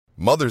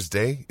Mother's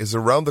Day is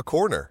around the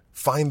corner.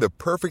 Find the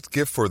perfect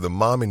gift for the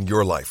mom in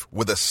your life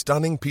with a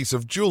stunning piece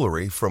of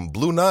jewelry from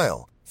Blue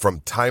Nile.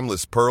 From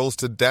timeless pearls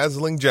to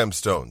dazzling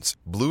gemstones,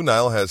 Blue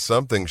Nile has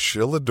something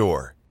she'll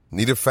adore.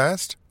 Need it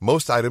fast?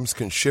 Most items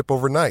can ship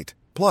overnight.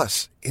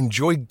 Plus,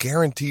 enjoy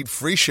guaranteed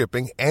free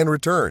shipping and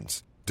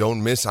returns.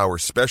 Don't miss our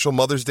special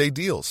Mother's Day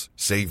deals.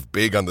 Save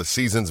big on the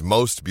season's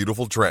most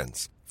beautiful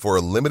trends. For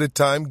a limited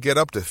time, get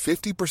up to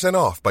 50%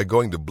 off by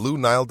going to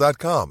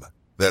BlueNile.com.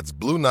 That's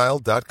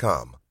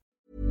BlueNile.com.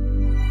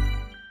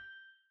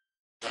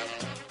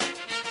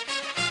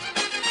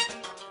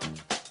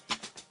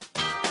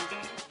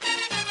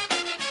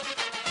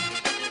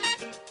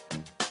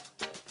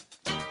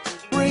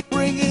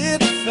 Bring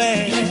it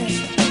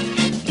fast.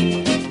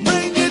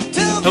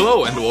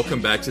 Hello and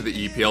welcome back to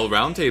the EPL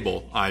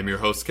Roundtable. I'm your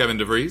host Kevin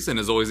DeVries, and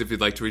as always, if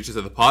you'd like to reach us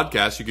at the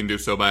podcast, you can do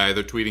so by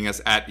either tweeting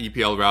us at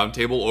EPL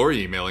Roundtable or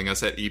emailing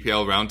us at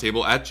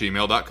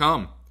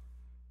eplroundtable@gmail.com.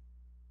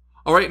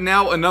 Alright,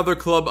 now another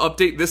club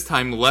update, this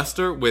time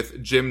Leicester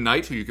with Jim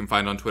Knight, who you can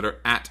find on Twitter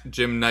at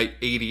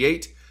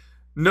JimKnight88.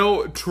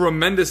 No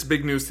tremendous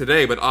big news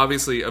today, but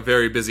obviously a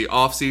very busy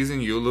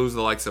offseason. You lose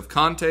the likes of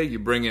Conte, you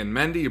bring in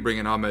Mendy, you bring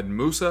in Ahmed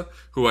Musa,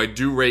 who I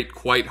do rate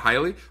quite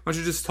highly. Why don't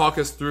you just talk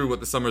us through what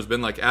the summer's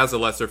been like as a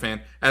Leicester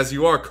fan, as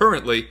you are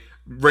currently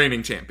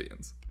reigning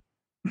champions?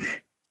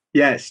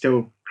 Yeah, it's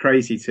still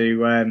crazy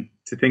to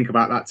think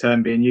about that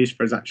term being used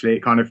for us. Actually,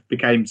 it kind of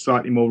became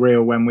slightly more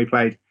real when we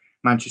played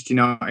Manchester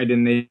United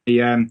in the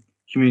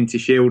Community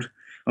Shield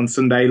on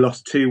Sunday,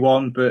 lost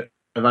 2-1, but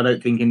I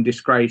don't think in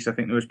disgrace. I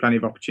think there was plenty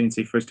of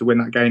opportunity for us to win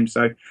that game.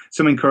 So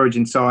some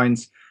encouraging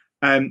signs.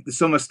 The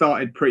summer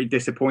started pretty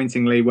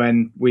disappointingly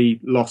when we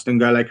lost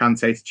N'Golo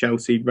Kante to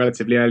Chelsea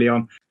relatively early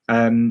on.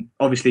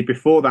 Obviously,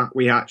 before that,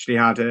 we actually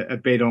had a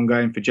bid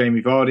ongoing for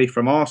Jamie Vardy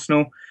from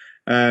Arsenal,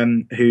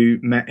 who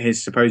met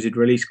his supposed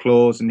release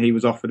clause, and he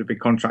was offered a big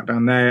contract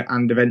down there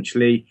and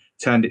eventually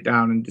turned it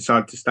down and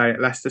decided to stay at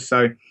Leicester.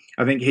 So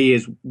I think he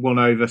has won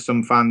over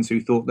some fans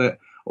who thought that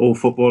all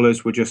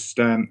footballers were just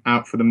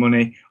out for the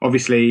money.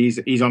 Obviously,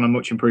 he's on a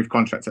much improved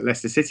contract at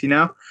Leicester City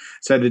now.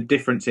 So the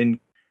difference and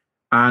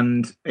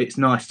it's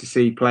nice to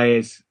see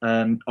players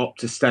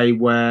opt to stay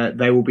where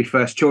they will be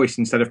first choice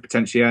instead of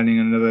potentially earning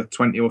another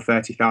 £20,000 or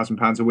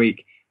 £30,000 a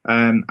week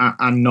and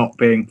not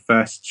being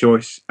first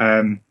choice,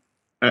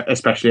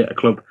 especially at a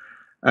club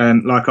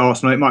like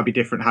Arsenal. It might be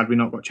different had we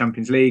not got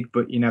Champions League,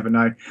 but you never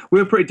know. We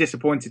were pretty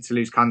disappointed to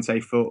lose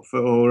Kante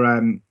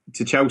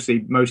to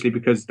Chelsea, mostly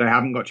because they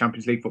haven't got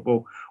Champions League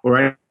football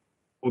or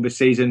this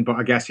season. But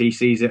I guess he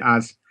sees it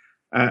as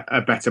a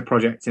better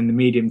project in the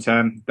medium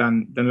term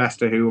than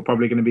Leicester, who are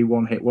probably going to be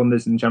one-hit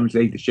wonders in the Champions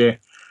League this year.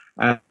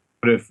 Would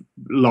have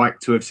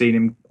liked to have seen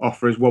him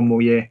offer us one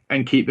more year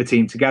and keep the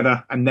team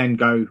together, and then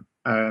go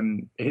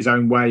his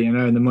own way and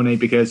earn the money,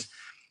 because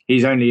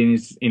he's only in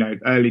his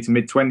early to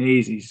mid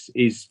 20s.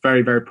 He's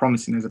very, very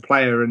promising as a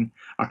player, and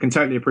I can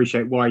totally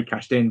appreciate why he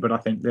cashed in. But I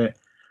think that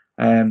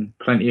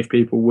plenty of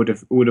people would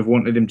have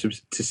wanted him to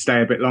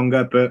stay a bit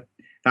longer. But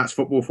that's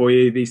football for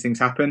you; these things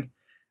happen.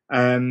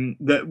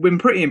 We've been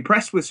pretty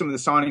impressed with some of the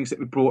signings that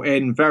we brought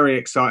in. Very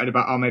excited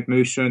about Ahmed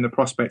Musa and the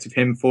prospect of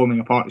him forming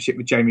a partnership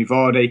with Jamie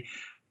Vardy.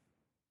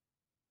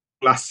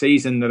 Last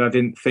season, that I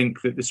didn't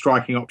think that the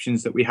striking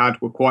options that we had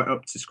were quite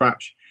up to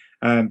scratch.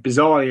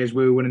 Bizarrely, as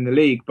we were winning the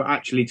league, but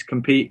actually to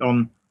compete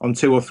on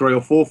 2 or 3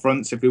 or 4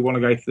 fronts, if we want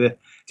to go for the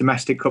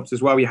domestic cups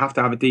as well, you have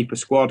to have a deeper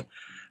squad,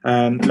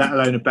 let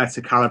alone a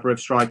better calibre of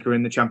striker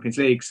in the Champions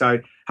League. So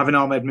having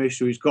Ahmed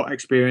Musa, who's got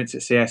experience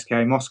at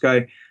CSKA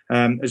Moscow,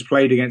 has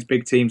played against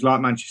big teams like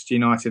Manchester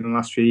United in the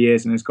last few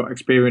years, and has got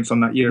experience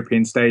on that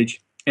European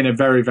stage in a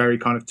very, very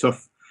kind of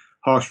tough,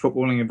 harsh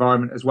footballing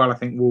environment as well, I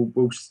think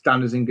will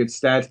stand us in good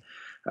stead.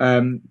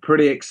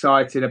 Pretty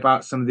excited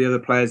about some of the other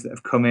players that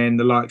have come in,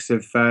 the likes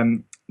of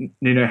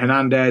Nuno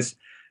Hernandez,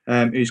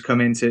 who's come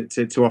in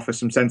to offer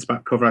some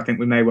centre-back cover. I think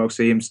we may well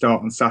see him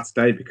start on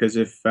Saturday because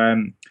of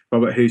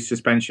Robert Huth's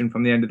suspension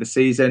from the end of the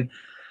season.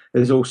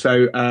 There's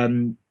also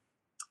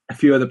a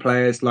few other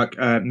players like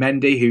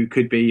Mendy, who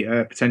could be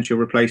a potential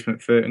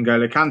replacement for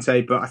N'Golo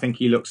Kante, but I think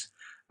he looks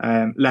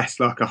less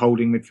like a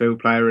holding midfield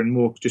player and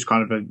more just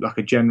kind of like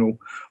a general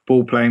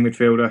ball-playing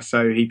midfielder.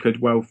 So he could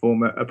well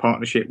form a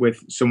partnership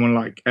with someone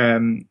like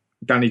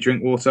Danny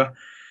Drinkwater,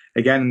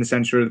 again in the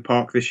centre of the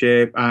park this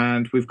year.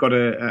 And we've got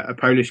a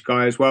Polish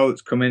guy as well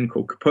that's come in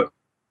called Kaput,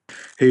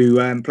 who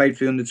played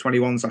for the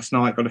under-21s last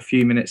night, got a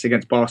few minutes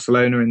against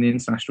Barcelona in the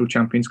International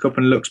Champions Cup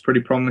and looks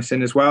pretty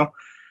promising as well.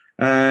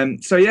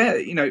 So yeah,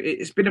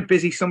 it's been a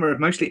busy summer of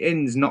mostly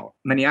ins, not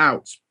many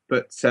outs.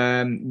 But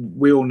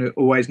we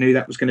always knew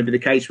that was going to be the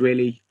case,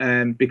 really,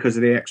 because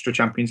of the extra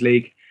Champions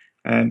League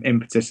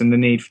impetus and the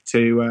need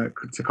to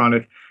kind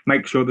of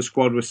make sure the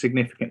squad was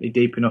significantly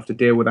deep enough to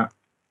deal with that.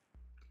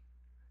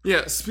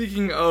 Yeah,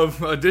 speaking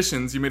of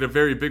additions, you made a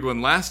very big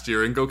one last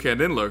year in Gökhan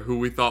Inler, who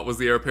we thought was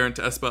the heir apparent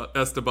to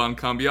Esteban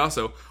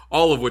Cambiaso,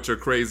 all of which are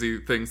crazy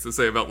things to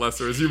say about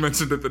Leicester, as you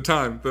mentioned at the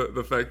time,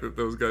 the fact that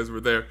those guys were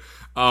there.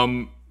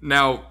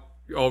 Now,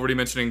 already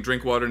mentioning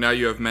Drinkwater, now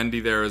you have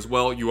Mendy there as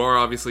well. You are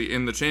obviously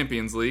in the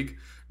Champions League.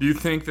 Do you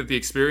think that the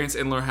experience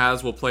Inler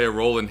has will play a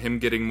role in him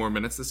getting more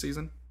minutes this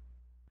season?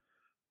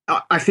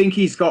 I think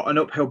he's got an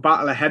uphill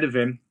battle ahead of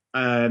him.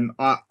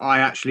 I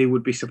actually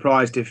would be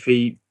surprised if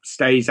he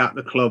stays at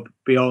the club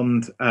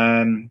beyond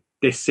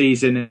this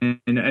season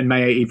and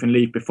may even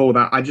leave before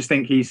that. I just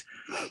think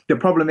the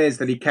problem is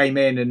that he came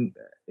in and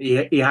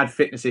he had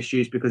fitness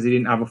issues because he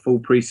didn't have a full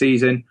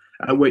pre-season,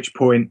 at which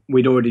point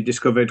we'd already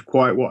discovered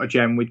quite what a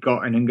gem we'd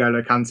got in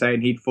N'Golo Kante,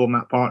 and he'd formed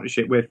that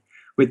partnership with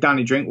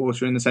Danny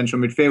Drinkwater in the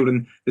central midfield,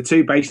 and the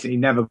two basically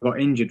never got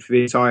injured for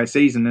the entire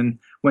season. And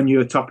when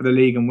you're top of the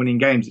league and winning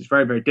games, it's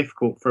very, very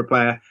difficult for a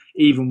player,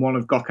 even one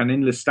of Gökhan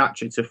Inler's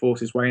stature, to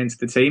force his way into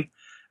the team.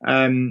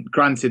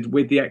 Granted,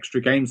 with the extra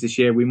games this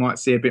year, we might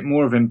see a bit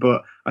more of him,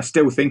 but I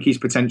still think he's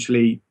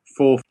potentially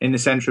fourth in the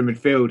central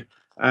midfield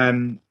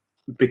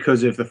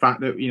because of the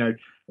fact that,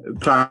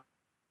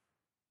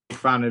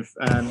 fan of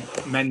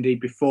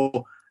Mendy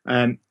before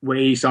when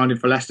he signed him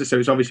for Leicester, so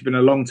it's obviously been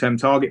a long-term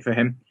target for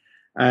him.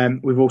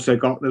 We've also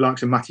got the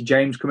likes of Matty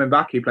James coming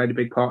back, who played a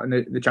big part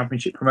in the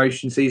Championship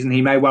promotion season.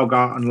 He may well go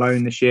out on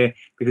loan this year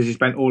because he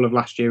spent all of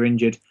last year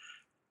injured.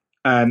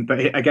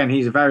 But again,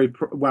 he's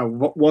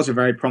was a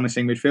very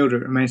promising midfielder.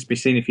 It remains to be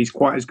seen if he's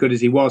quite as good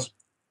as he was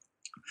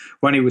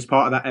when he was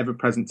part of that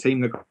ever-present team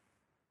that got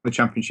the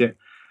Championship,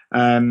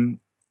 and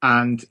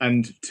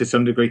to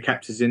some degree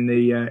kept us in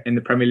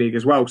the Premier League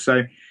as well.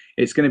 So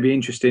it's going to be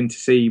interesting to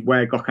see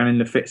where Gökhan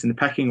Inler fits in the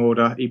pecking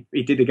order.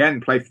 He did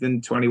again play for the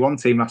 21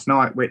 team last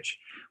night, which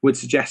would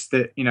suggest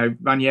that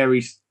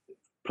Ranieri's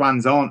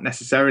plans aren't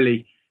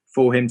necessarily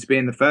for him to be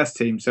in the first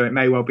team. So it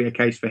may well be a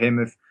case for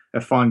him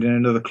of finding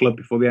another club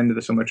before the end of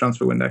the summer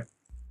transfer window.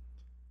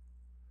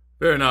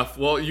 Fair enough.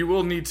 Well, you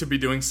will need to be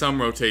doing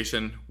some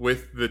rotation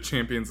with the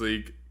Champions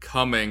League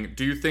coming.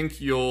 Do you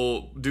think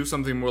you'll do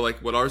something more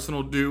like what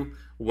Arsenal do,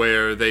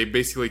 where they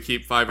basically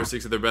keep 5 or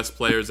 6 of their best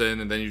players in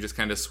and then you just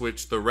kind of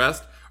switch the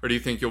rest? Or do you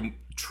think you'll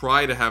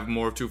try to have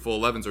more of 2 full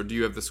 11s, or do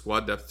you have the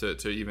squad depth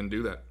to even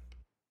do that?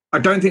 I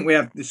don't think we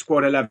have the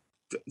squad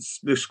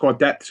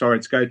depth,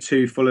 to go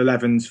 2 full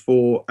 11s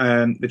for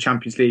the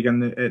Champions League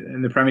and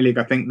the Premier League.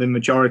 I think the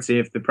majority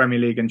of the Premier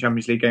League and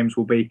Champions League games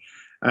will be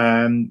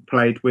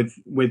played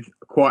with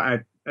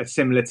quite a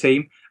similar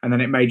team, and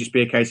then it may just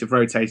be a case of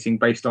rotating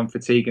based on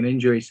fatigue and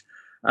injuries.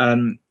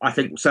 I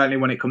think certainly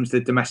when it comes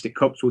to domestic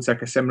cups, we'll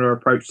take a similar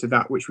approach to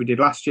that which we did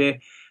last year,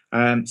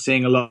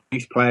 seeing a lot of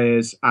youth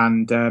players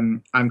and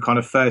kind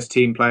of first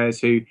team players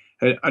who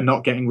are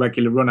not getting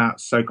regular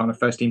run-outs, so kind of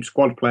first team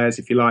squad players,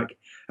 if you like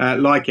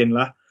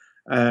Inler,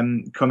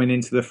 coming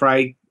into the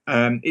fray.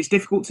 It's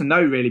difficult to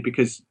know really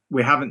because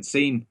we haven't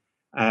seen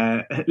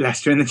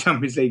Leicester in the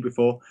Champions League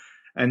before,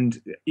 and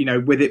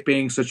with it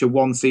being such a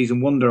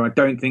one-season wonder, I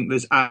don't think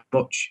there's as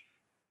much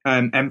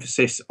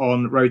emphasis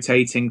on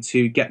rotating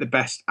to get the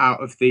best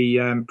out of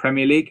the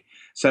Premier League.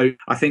 So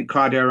I think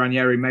Claudio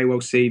Ranieri may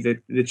well see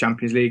the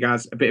Champions League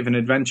as a bit of an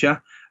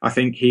adventure. I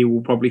think he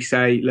will probably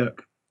say,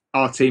 look,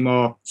 our team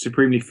are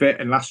supremely fit,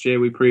 and last year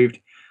we proved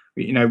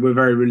we're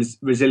very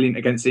resilient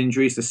against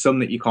injuries. There's some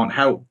that you can't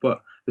help,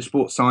 but the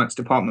sports science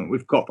department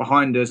we've got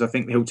behind us, I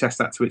think he'll test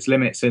that to its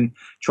limits and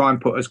try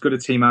and put as good a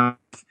team out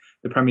of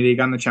the Premier League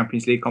and the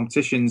Champions League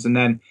competitions, and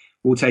then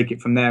we'll take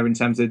it from there in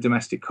terms of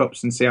domestic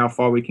cups and see how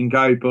far we can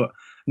go. But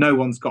no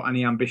one's got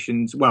any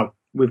ambitions. Well,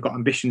 we've got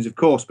ambitions, of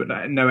course, but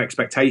no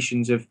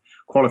expectations of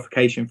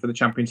qualification for the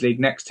Champions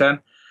League next term.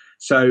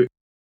 So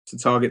to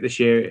target this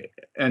year,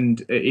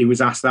 and he was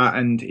asked that,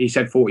 and he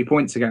said 40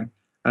 points again.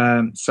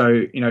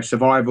 So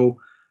survival,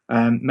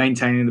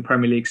 maintaining the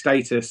Premier League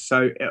status.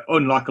 So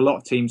unlike a lot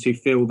of teams who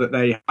feel that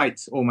they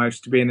fight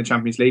almost to be in the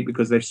Champions League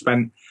because they've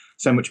spent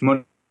so much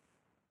money,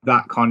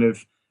 that kind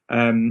of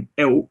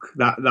ilk,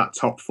 that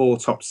top 4,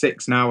 top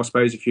 6 now, I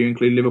suppose, if you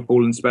include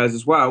Liverpool and Spurs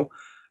as well,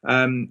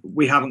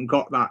 we haven't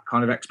got that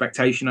kind of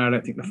expectation. I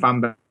don't think the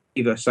fan base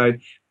either. So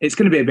it's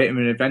going to be a bit of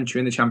an adventure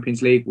in the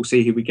Champions League. We'll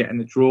see who we get in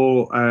the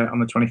draw on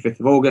the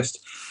 25th of August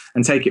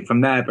and take it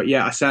from there. But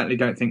yeah, I certainly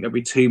don't think there'll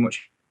be too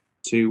much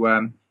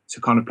to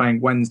kind of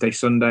playing Wednesday,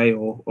 Sunday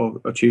or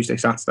Tuesday,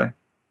 Saturday.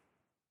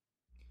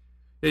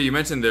 Yeah, you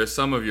mentioned there's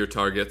some of your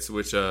targets,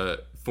 which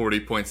 40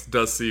 points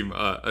does seem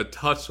a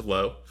touch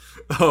low.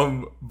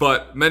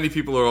 But many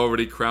people are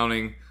already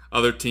crowning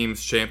other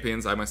teams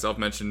champions. I myself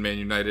mentioned Man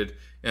United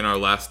in our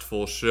last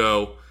full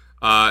show.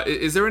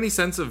 Is there any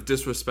sense of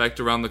disrespect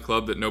around the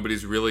club that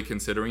nobody's really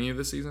considering you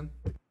this season?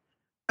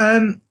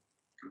 I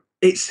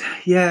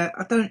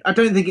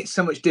don't think it's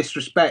so much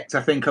disrespect.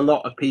 I think a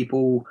lot of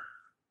people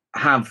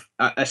are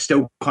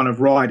still kind of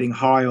riding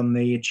high on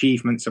the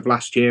achievements of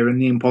last year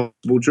and the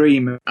impossible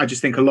dream. I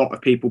just think a lot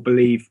of people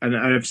believe, and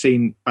I've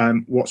seen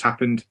what's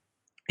happened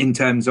in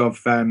terms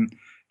of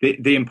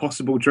the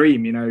impossible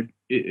dream,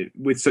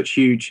 with such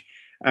huge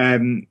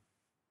kind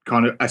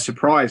of a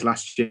surprise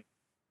last year.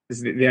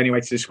 Is the only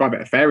way to describe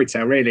it, a fairy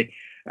tale, really.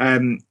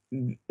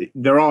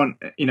 There aren't,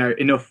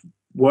 enough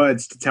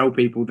words to tell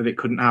people that it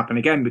couldn't happen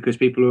again, because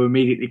people will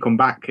immediately come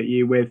back at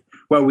you with,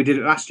 well, we did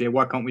it last year,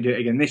 why can't we do it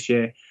again this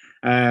year?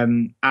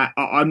 I'm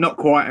not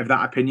quite of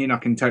that opinion. I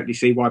can totally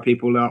see why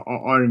people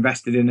are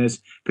invested in us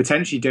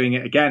potentially doing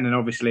it again, and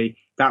obviously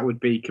that would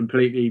be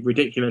completely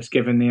ridiculous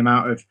given the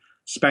amount of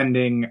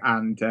spending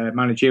and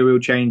managerial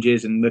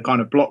changes and the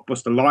kind of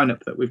blockbuster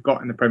lineup that we've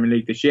got in the Premier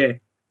League this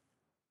year.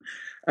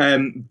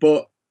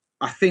 But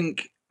I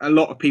think a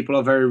lot of people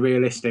are very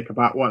realistic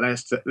about what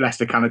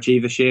Leicester can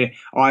achieve this year.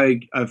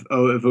 I have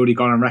already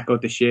gone on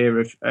record this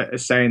year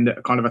as saying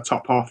that kind of a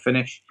top half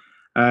finish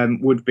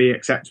would be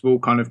acceptable,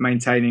 kind of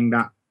maintaining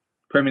that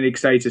Premier League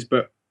status,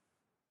 but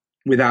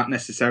without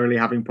necessarily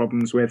having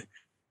problems with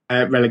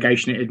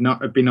relegation.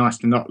 It'd be nice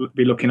to not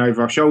be looking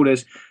over our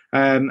shoulders.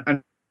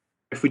 And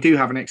if we do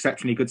have an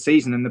exceptionally good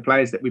season and the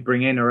players that we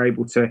bring in are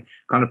able to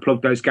kind of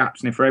plug those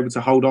gaps, and if we're able to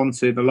hold on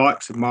to the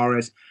likes of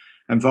Mahrez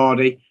and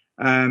Vardy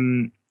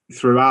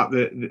throughout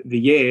the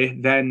year,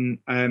 then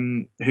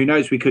who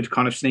knows, we could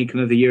kind of sneak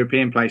another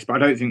European place. But I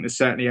don't think there's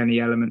certainly any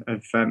element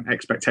of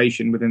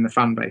expectation within the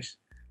fan base.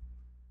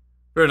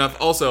 Fair enough.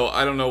 Also,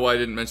 I don't know why I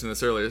didn't mention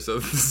this earlier, so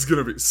this is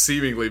going to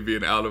seemingly be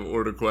an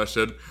out-of-order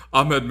question.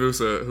 Ahmed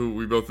Musa, who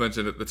we both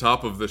mentioned at the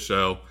top of the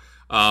show,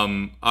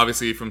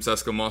 obviously from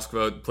CSKA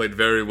Moscow, played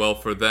very well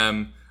for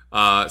them.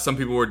 Some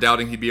people were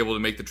doubting he'd be able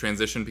to make the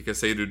transition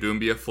because Seydou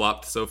Doumbia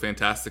flopped so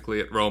fantastically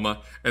at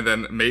Roma, and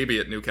then maybe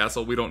at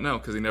Newcastle. We don't know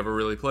because he never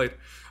really played.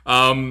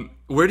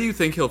 Where do you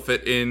think he'll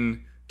fit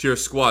in to your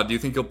squad? Do you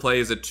think he'll play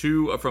as a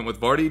 2 up front with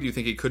Vardy? Do you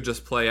think he could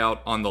just play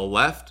out on the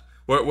left?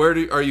 Where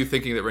are you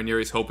thinking that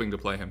Ranieri's hoping to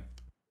play him?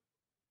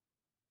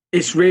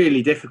 It's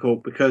really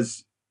difficult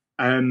because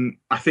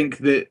I think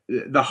that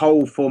the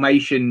whole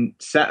formation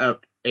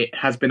setup, it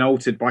has been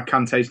altered by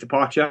Kante's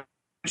departure.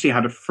 Actually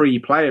had a free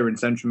player in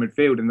central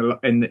midfield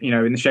in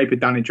the shape of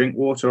Danny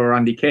Drinkwater or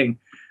Andy King,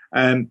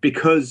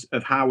 because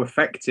of how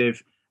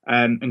effective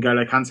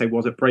N'Golo Kante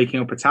was at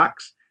breaking up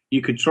attacks.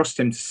 You could trust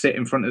him to sit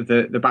in front of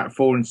the back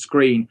four and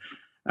screen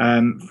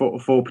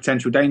for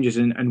potential dangers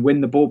and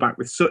win the ball back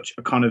with such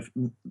a kind of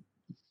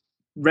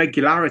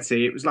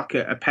regularity. It was like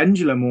a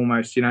pendulum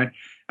almost,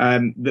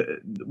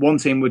 one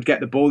team would get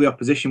the ball, the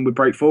opposition would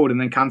break forward,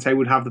 and then Kante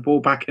would have the ball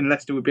back and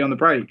Leicester would be on the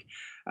break.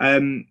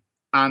 And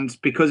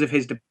because of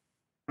his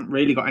haven't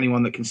really got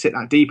anyone that can sit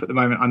that deep at the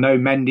moment. I know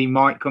Mendy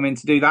might come in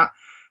to do that,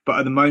 but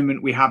at the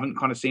moment we haven't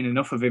kind of seen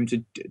enough of him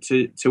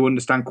to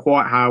understand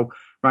quite how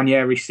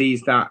Ranieri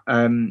sees that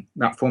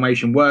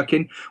formation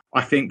working.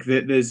 I think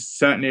that there's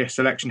certainly a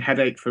selection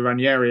headache for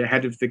Ranieri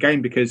ahead of the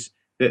game because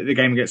the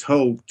game against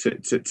Hull to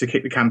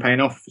kick the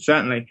campaign off,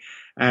 certainly,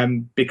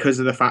 because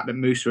of the fact that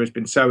Musa has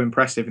been so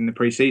impressive in the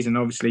pre-season.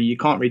 Obviously, you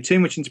can't read too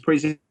much into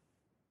pre-season.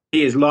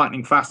 He is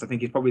lightning fast. I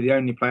think he's probably the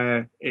only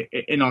player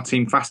in our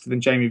team faster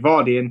than Jamie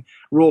Vardy, and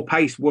raw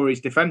pace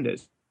worries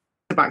defenders.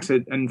 Backs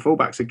and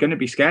fullbacks are going to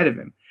be scared of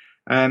him.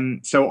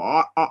 So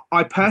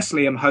I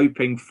personally am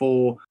hoping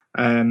for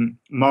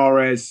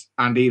Mahrez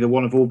and either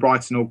one of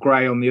Albrighton or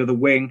Gray on the other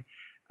wing,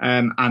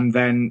 and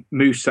then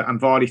Musa and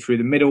Vardy through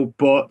the middle.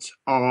 But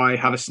I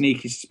have a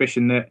sneaky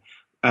suspicion that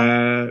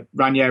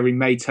Ranieri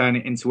may turn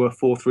it into a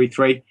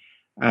 4-3-3.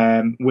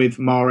 With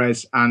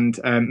Mahrez and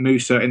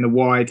Musa in the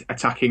wide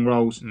attacking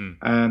roles,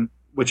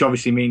 which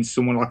obviously means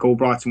someone like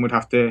Albrighton would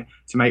have to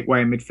make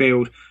way in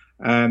midfield,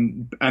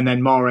 and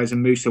then Mahrez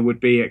and Musa would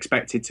be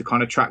expected to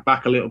kind of track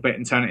back a little bit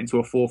and turn it into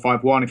a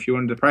 4-5-1 if you're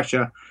under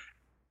pressure.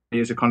 He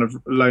is a kind of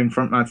lone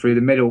frontman through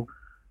the middle,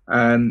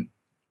 and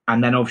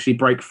then obviously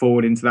break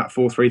forward into that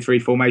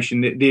 4-3-3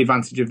 formation. The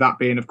advantage of that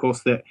being, of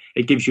course, that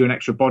it gives you an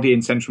extra body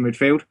in central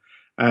midfield.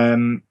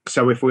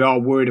 So if we are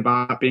worried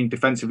about being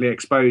defensively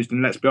exposed,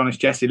 and let's be honest,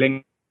 Jesse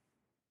Lingard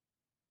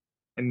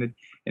in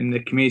the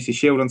Community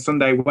Shield on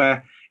Sunday,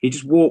 where he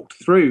just walked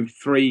through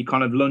 3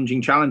 kind of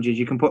lunging challenges,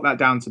 you can put that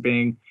down to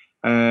being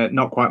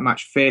not quite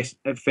match fit,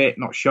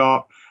 not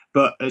sharp.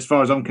 But as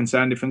far as I'm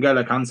concerned, if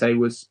N'Golo Kante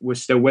was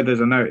still with us,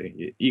 I know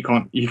you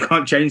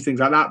can't change things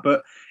like that,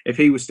 but if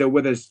he was still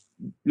with us,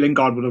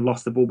 Lingard would have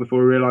lost the ball before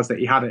we realised that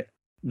he had it.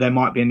 There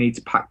might be a need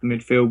to pack the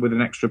midfield with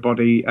an extra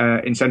body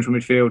in central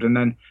midfield and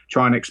then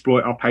try and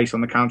exploit our pace on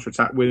the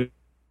counter-attack with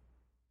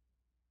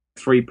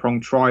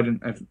 3-pronged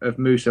trident of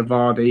Musa,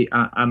 Vardy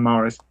and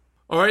Mahrez.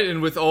 All right,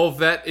 and with all of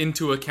that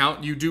into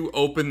account, you do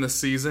open the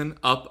season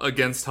up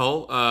against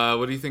Hull.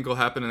 What do you think will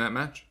happen in that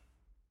match?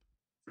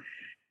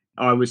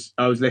 I was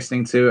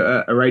listening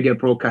to a radio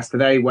broadcast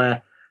today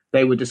where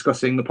they were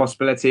discussing the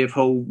possibility of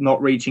Hull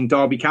not reaching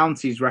Derby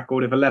County's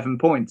record of 11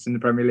 points in the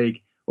Premier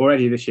League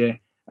already this year.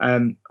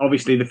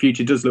 Obviously, the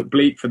future does look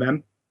bleak for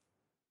them.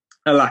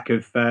 A lack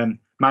of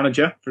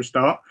manager, for a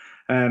start.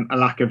 A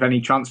lack of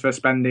any transfer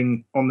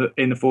spending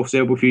in the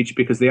foreseeable future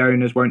because the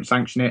owners won't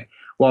sanction it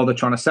while they're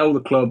trying to sell the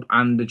club,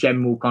 and the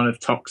general kind of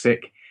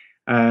toxic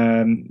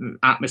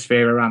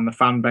atmosphere around the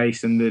fan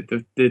base and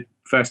the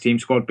first team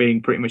squad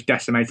being pretty much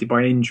decimated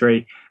by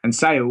injury and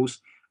sales.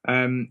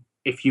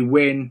 If you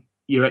win,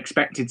 you're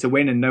expected to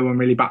win and no one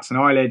really bats an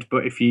eyelid.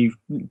 But if you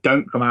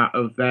don't come out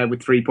of there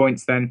with 3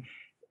 points, then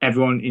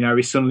everyone,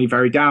 is suddenly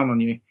very down on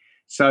you.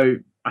 So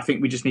I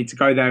think we just need to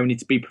go there. We need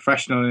to be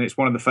professional, and it's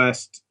one of the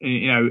first,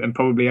 and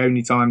probably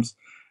only times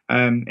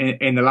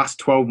in the last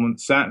 12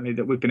 months, certainly,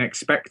 that we've been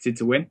expected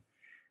to win.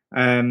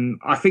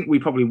 I think we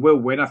probably will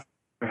win. I think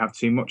we have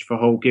too much for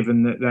Hull,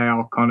 given that they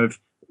are kind of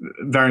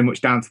very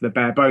much down to the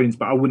bare bones,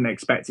 but I wouldn't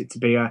expect it to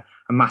be a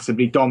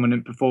massively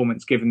dominant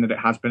performance, given that it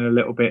has been a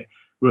little bit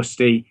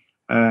rusty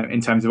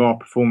in terms of our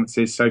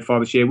performances so far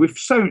this year. We've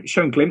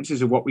shown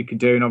glimpses of what we could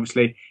do, and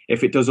obviously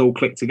if it does all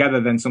click together,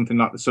 then something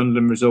like the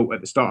Sunderland result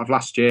at the start of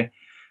last year,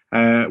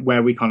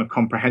 where we kind of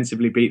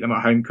comprehensively beat them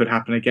at home, could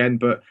happen again.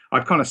 But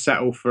I'd kind of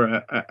settle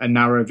for a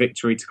narrow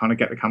victory to kind of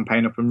get the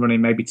campaign up and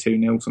running, maybe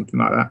 2-0, something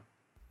like that.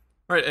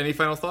 All right, any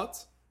final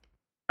thoughts?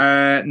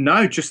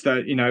 No, just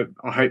that,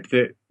 I hope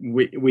that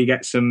we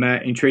get some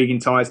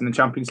intriguing ties in the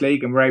Champions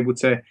League, and we're able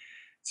to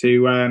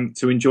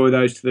enjoy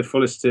those to the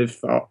fullest of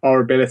our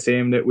ability,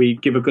 and that we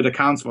give a good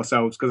account of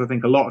ourselves, because I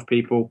think a lot of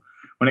people,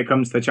 when it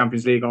comes to the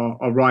Champions League,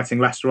 are writing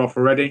Leicester off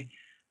already.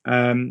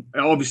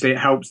 Obviously, it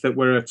helps that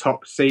we're a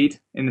top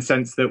seed, in the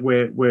sense that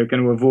we're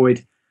going to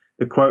avoid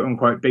the quote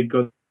unquote big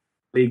good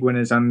league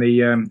winners and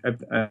the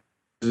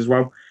as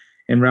well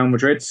in Real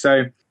Madrid.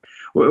 So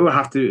we'll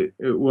have to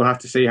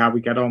see how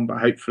we get on, but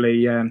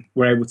hopefully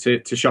we're able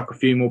to shock a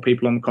few more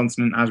people on the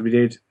continent, as we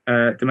did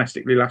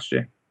domestically last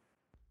year.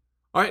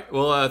 All right.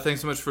 Well,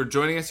 thanks so much for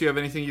joining us. Do you have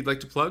anything you'd like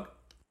to plug?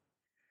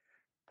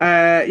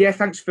 Yeah,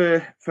 thanks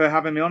for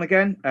having me on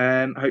again.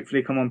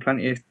 Hopefully come on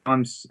plenty of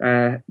times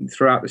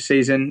throughout the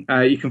season.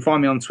 You can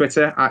find me on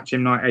Twitter at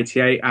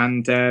JimKnight88,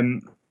 and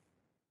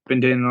been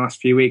doing in the last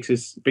few weeks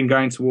has been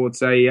going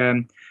towards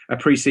a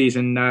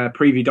pre-season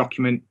preview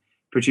document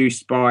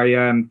produced by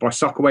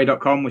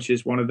Soccerway.com, which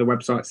is one of the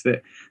websites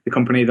that the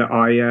company that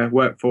I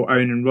work for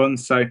own and run.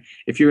 So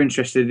if you're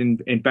interested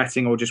in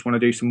betting, or just want to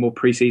do some more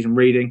pre-season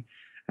reading,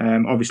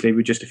 obviously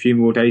with just a few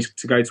more days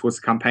to go towards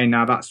the campaign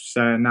now, that's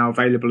now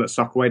available at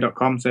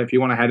Soccerway.com. So if you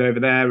want to head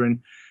over there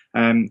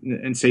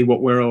and see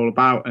what we're all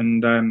about,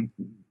 and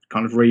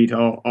kind of read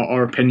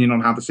our opinion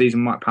on how the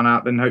season might pan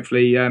out, then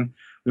hopefully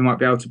we might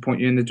be able to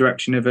point you in the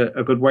direction of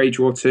a good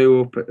wager or two,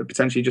 or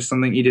potentially just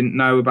something you didn't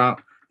know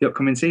about the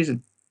upcoming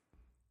season.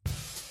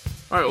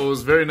 All right, well, it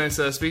was very nice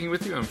speaking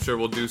with you. I'm sure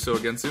we'll do so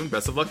again soon.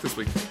 Best of luck this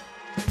week.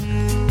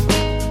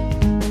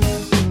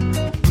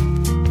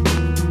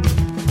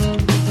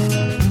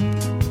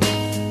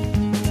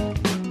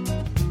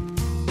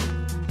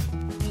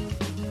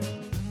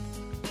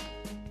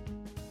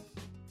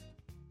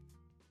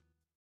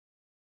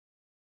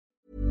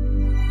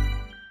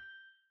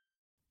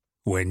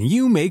 When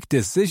you make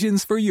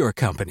decisions for your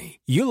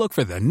company, you look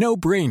for the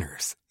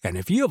no-brainers. And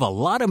if you have a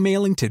lot of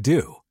mailing to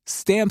do,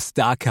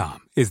 Stamps.com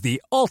is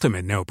the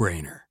ultimate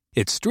no-brainer.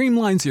 It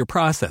streamlines your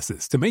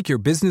processes to make your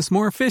business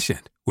more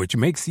efficient, which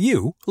makes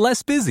you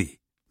less busy.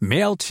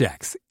 Mail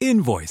checks,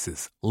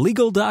 invoices,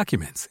 legal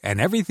documents,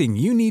 and everything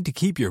you need to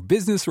keep your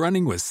business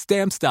running with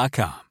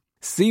Stamps.com.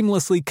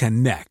 Seamlessly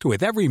connect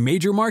with every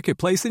major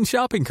marketplace and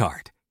shopping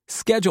cart.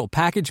 Schedule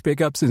package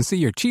pickups and see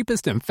your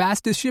cheapest and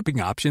fastest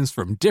shipping options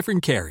from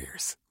different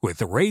carriers,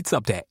 with rates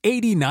up to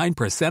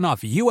 89%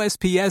 off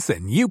USPS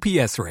and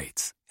UPS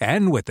rates.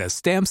 And with the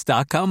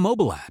Stamps.com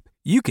mobile app,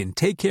 you can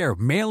take care of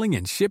mailing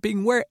and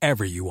shipping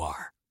wherever you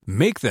are.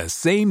 Make the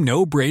same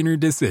no-brainer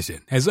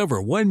decision as over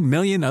 1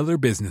 million other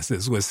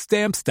businesses with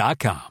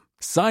Stamps.com.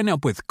 Sign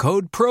up with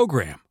code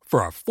PROGRAM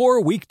for a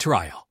 4-week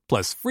trial,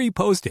 plus free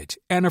postage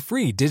and a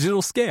free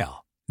digital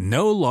scale.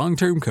 No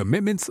long-term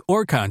commitments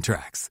or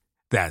contracts.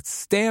 That's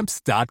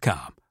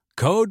Stamps.com.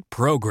 Code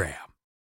PROGRAM.